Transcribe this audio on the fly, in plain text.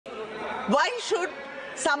Why should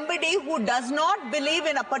somebody who does not believe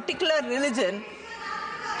in a particular religion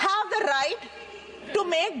have the right to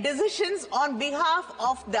make decisions on behalf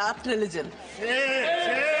of that religion?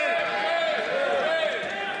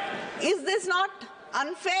 Is this not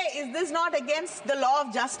unfair? Is this not against the law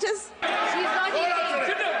of justice? She's not here.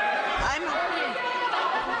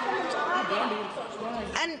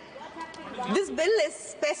 And this bill is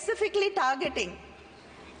specifically targeting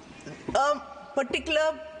a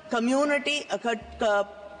particular community, a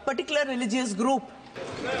particular religious group.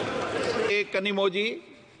 Kanimozhi.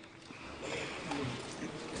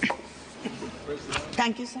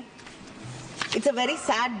 Thank you, sir. It's a very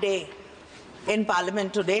sad day in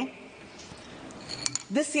Parliament today.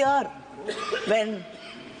 This year, when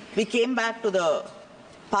we came back to the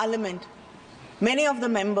Parliament, many of the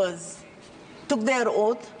members took their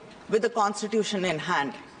oath with the Constitution in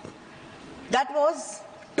hand. That was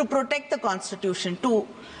to protect the Constitution, to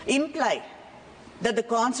imply that the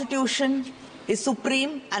Constitution is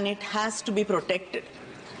supreme and it has to be protected.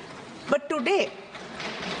 But today,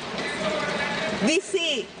 we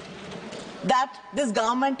see that this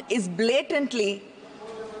government is blatantly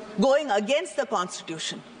going against the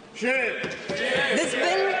Constitution. This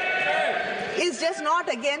bill is just not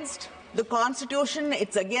against the Constitution,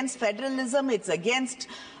 it's against federalism, it's against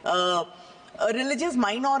a religious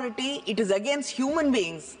minority, it is against human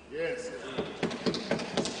beings. Yes.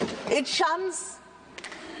 It shuns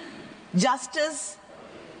justice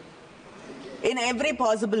in every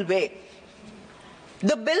possible way.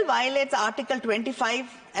 The bill violates Article 25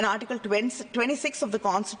 and Article 26 of the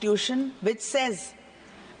Constitution, which says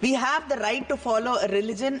we have the right to follow a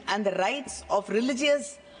religion and the rights of the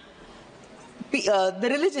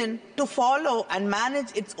religion to follow and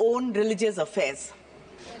manage its own religious affairs.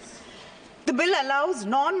 The bill allows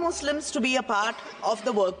non-Muslims to be a part of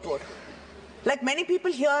the work board. Like many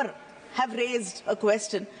people here have raised a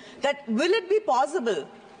question that will it be possible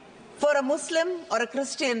for a Muslim or a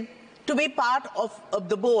Christian to be part of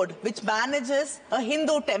the board which manages a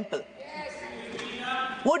Hindu temple?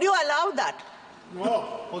 Would you allow that?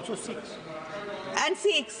 No, also Sikhs. And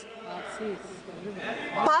Sikhs?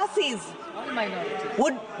 Parsis?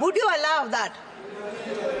 Would you allow that?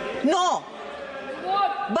 No.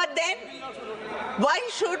 But then, why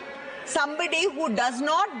should somebody who does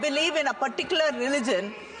not believe in a particular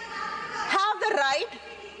religion have the right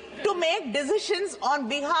to make decisions on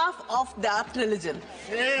behalf of that religion?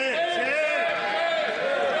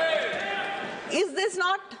 Is this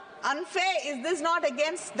not unfair? Is this not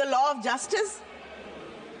against the law of justice?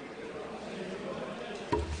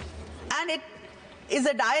 And it is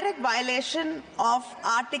a direct violation of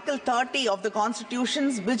Article 30 of the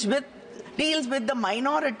Constitution, which deals with the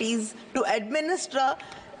minorities to administer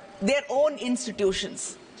their own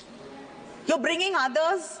institutions. You're bringing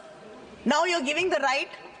others, now you're giving the right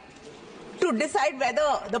to decide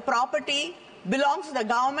whether the property belongs to the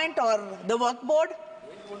government or the work board,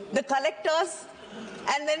 the collectors,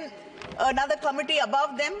 and then another committee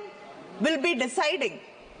above them will be deciding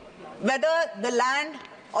whether the land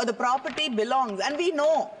or the property belongs. And we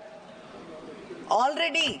know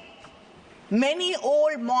already many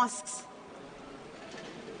old mosques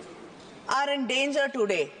are in danger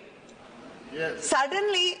today. Yes.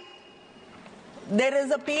 Suddenly, there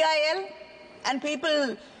is a PIL and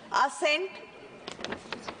people are sent,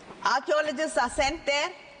 archaeologists are sent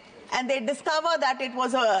there, and they discover that it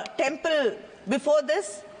was a temple before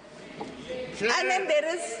this. And then there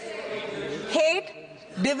is hate,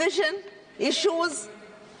 division, issues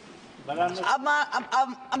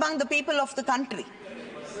among the people of the country.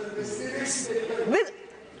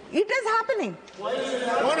 It is happening.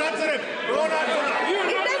 Don't answer it. Don't answer it.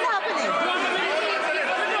 It is happening.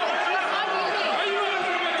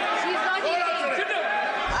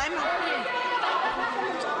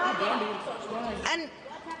 And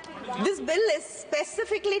this bill is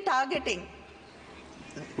specifically targeting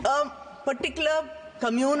a particular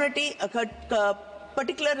community, a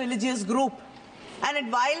particular religious group. And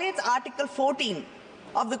it violates Article 14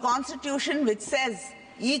 of the Constitution, which says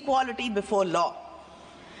equality before law.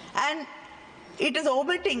 And it is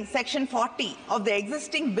omitting Section 40 of the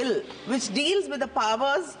existing bill, which deals with the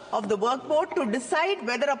powers of the work board to decide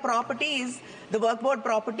whether a property is the work board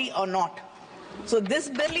property or not. So this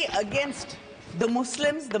bill is against the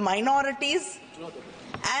Muslims, the minorities,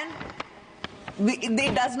 and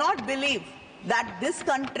it does not believe that this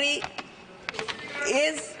country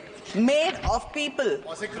is made of people.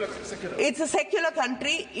 Secular. It's a secular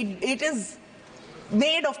country. It is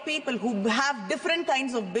made of people who have different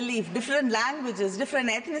kinds of belief, different languages, different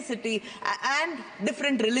ethnicity, and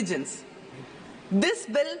different religions. This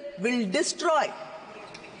bill will destroy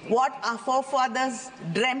what our forefathers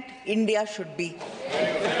dreamt India should be.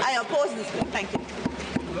 I oppose this bill. Thank you.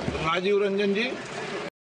 Rajiv Ranjan ji.